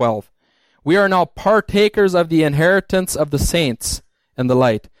Colossians 12. We are now partakers of the inheritance of the saints in the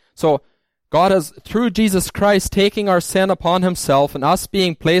light. So God has, through Jesus Christ, taking our sin upon Himself and us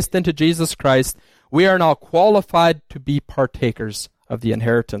being placed into Jesus Christ, we are now qualified to be partakers of the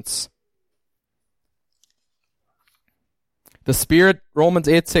inheritance. The Spirit, Romans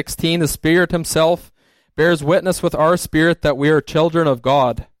 8:16, the Spirit Himself bears witness with our spirit that we are children of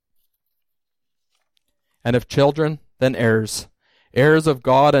God. And if children, then heirs. Heirs of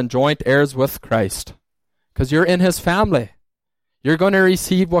God and joint heirs with Christ. Because you're in His family. You're going to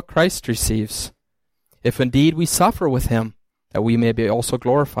receive what Christ receives. If indeed we suffer with Him, that we may be also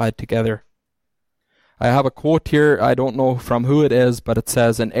glorified together. I have a quote here, I don't know from who it is, but it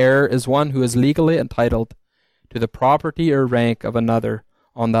says, an heir is one who is legally entitled to the property or rank of another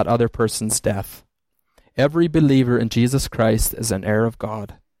on that other person's death. Every believer in Jesus Christ is an heir of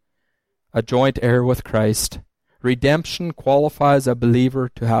God, a joint heir with Christ. Redemption qualifies a believer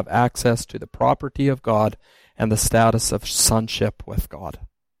to have access to the property of God and the status of sonship with God.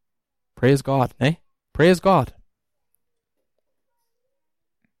 Praise God, eh? Praise God.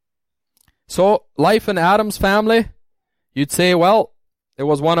 So, life in Adam's family, you'd say, well, it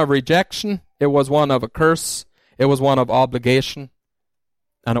was one of rejection, it was one of a curse, it was one of obligation,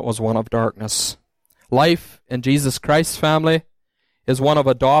 and it was one of darkness. Life in Jesus Christ's family is one of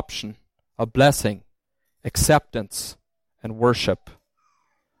adoption, of blessing, acceptance, and worship.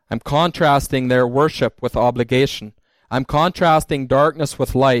 I'm contrasting their worship with obligation. I'm contrasting darkness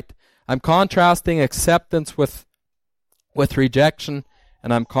with light. I'm contrasting acceptance with rejection,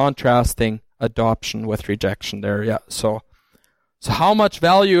 and I'm contrasting adoption with rejection there. Yeah. So how much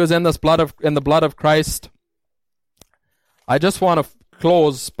value is in the blood of Christ? I just want to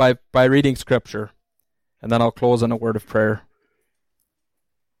close by reading Scripture. And then I'll close in a word of prayer.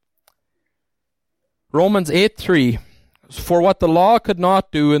 Romans 8:3. For what the law could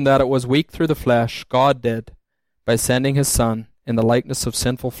not do in that it was weak through the flesh, God did, by sending His Son in the likeness of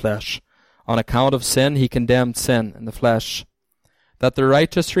sinful flesh. On account of sin, He condemned sin in the flesh, that the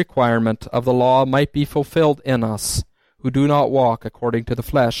righteous requirement of the law might be fulfilled in us, who do not walk according to the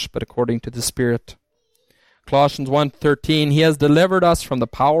flesh, but according to the Spirit. Colossians 1:13. He has delivered us from the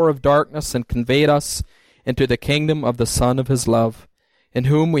power of darkness and conveyed us into the kingdom of the Son of His love, in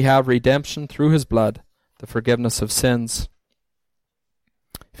whom we have redemption through His blood, the forgiveness of sins.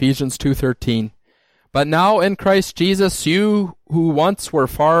 Ephesians 2:13. But now in Christ Jesus, you who once were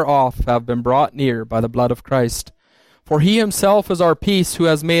far off have been brought near by the blood of Christ. For He Himself is our peace, who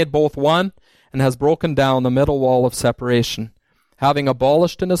has made both one, and has broken down the middle wall of separation, having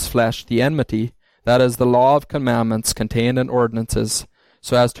abolished in His flesh the enmity, that is, the law of commandments contained in ordinances,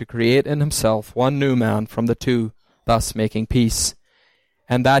 so as to create in Himself one new man from the two, thus making peace,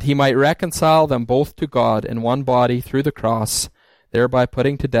 and that He might reconcile them both to God in one body through the cross, thereby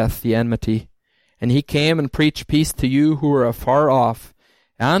putting to death the enmity. And He came and preached peace to you who were afar off,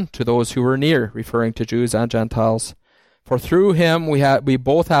 and to those who were near, referring to Jews and Gentiles. For through Him we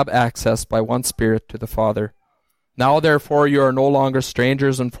both have access by one Spirit to the Father. Now therefore you are no longer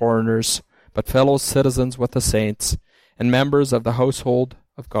strangers and foreigners, but fellow citizens with the saints, and members of the household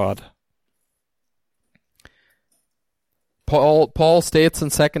of God. Paul states in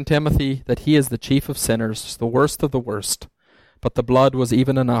 2 Timothy that he is the chief of sinners, the worst of the worst, but the blood was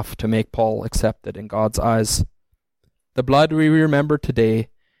even enough to make Paul accepted in God's eyes. The blood we remember today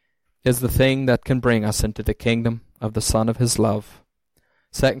is the thing that can bring us into the kingdom of the Son of His love.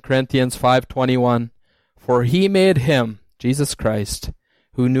 2 Corinthians 5:21. For He made Him, Jesus Christ,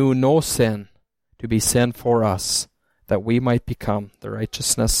 who knew no sin, to be sin for us, that we might become the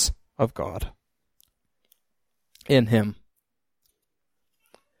righteousness of God in Him.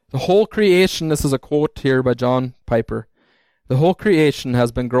 The whole creation, this is a quote here by John Piper, the whole creation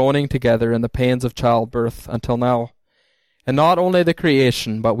has been groaning together in the pains of childbirth until now. And not only the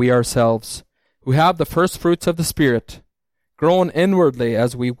creation, but we ourselves, who have the first fruits of the Spirit, groan inwardly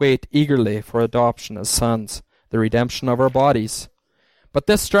as we wait eagerly for adoption as sons, the redemption of our bodies. But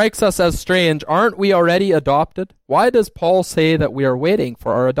this strikes us as strange. Aren't we already adopted? Why does Paul say that we are waiting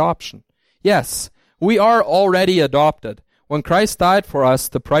for our adoption? Yes, we are already adopted. When Christ died for us,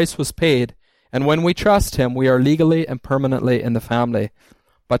 the price was paid, and when we trust him, we are legally and permanently in the family.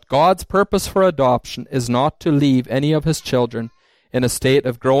 But God's purpose for adoption is not to leave any of his children in a state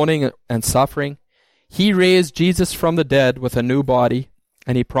of groaning and suffering. He raised Jesus from the dead with a new body,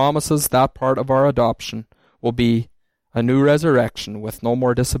 and he promises that part of our adoption will be a new resurrection with no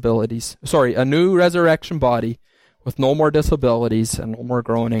more disabilities. A new resurrection body with no more disabilities and no more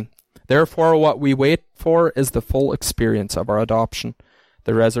groaning. Therefore, what we wait for is the full experience of our adoption,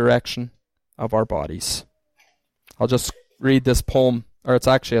 the resurrection of our bodies. I'll just read this poem, or it's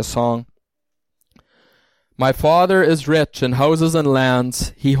actually a song. My Father is rich in houses and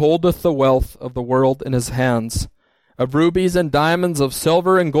lands. He holdeth the wealth of the world in his hands. Of rubies and diamonds, of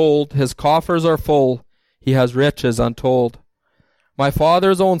silver and gold, his coffers are full. He has riches untold. My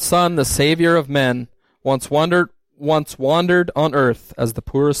Father's own Son, the Savior of men, once wandered on earth as the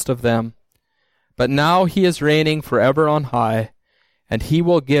poorest of them. But now he is reigning forever on high, and he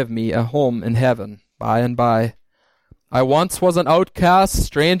will give me a home in heaven by and by. I once was an outcast,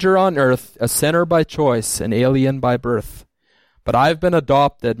 stranger on earth, a sinner by choice, an alien by birth. But I've been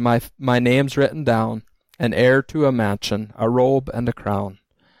adopted, my name's written down, an heir to a mansion, a robe and a crown.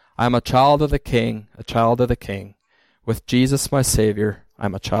 I'm a child of the King, a child of the King. With Jesus my Savior,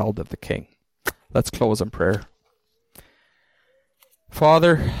 I'm a child of the King. Let's close in prayer.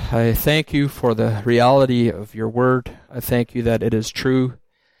 Father, I thank you for the reality of your word. I thank you that it is true.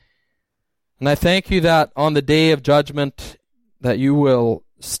 And I thank you that on the day of judgment, that you will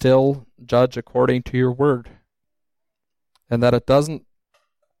still judge according to your word. And that it doesn't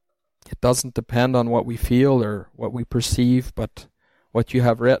depend on what we feel or what we perceive, but what you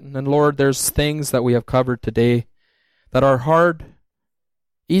have written. And Lord, there's things that we have covered today that are hard,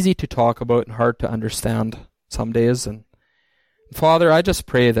 easy to talk about and hard to understand some days. And Father, I just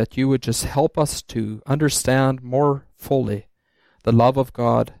pray that you would just help us to understand more fully the love of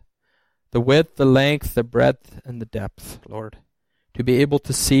God, the width, the length, the breadth, and the depth, Lord, to be able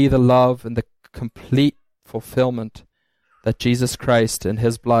to see the love and the complete fulfillment that Jesus Christ and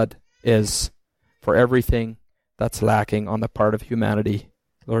his blood is for everything that's lacking on the part of humanity.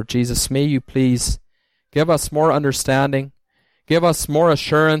 Lord Jesus, may you please give us more understanding, give us more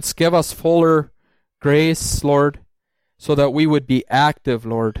assurance, give us fuller grace, Lord, so that we would be active,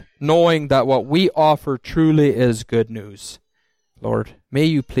 Lord, knowing that what we offer truly is good news. Lord, may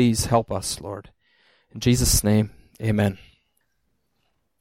you please help us, Lord. In Jesus' name, amen.